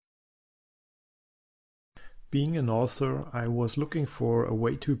Being an author, I was looking for a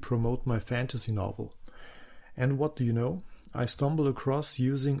way to promote my fantasy novel. And what do you know? I stumbled across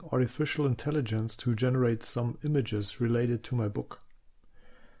using artificial intelligence to generate some images related to my book.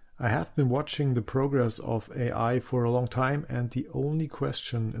 I have been watching the progress of AI for a long time, and the only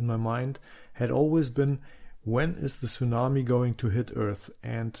question in my mind had always been, when is the tsunami going to hit Earth?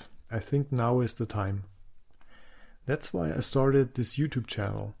 And I think now is the time. That's why I started this YouTube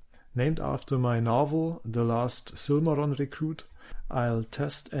channel. Named after my novel, The Last Silmaron Recruit. I'll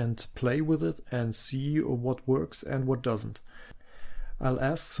test and play with it and see what works and what doesn't. I'll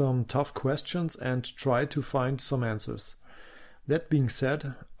ask some tough questions and try to find some answers. That being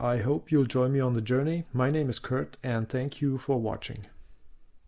said, I hope you'll join me on the journey. My name is Kurt, and thank you for watching.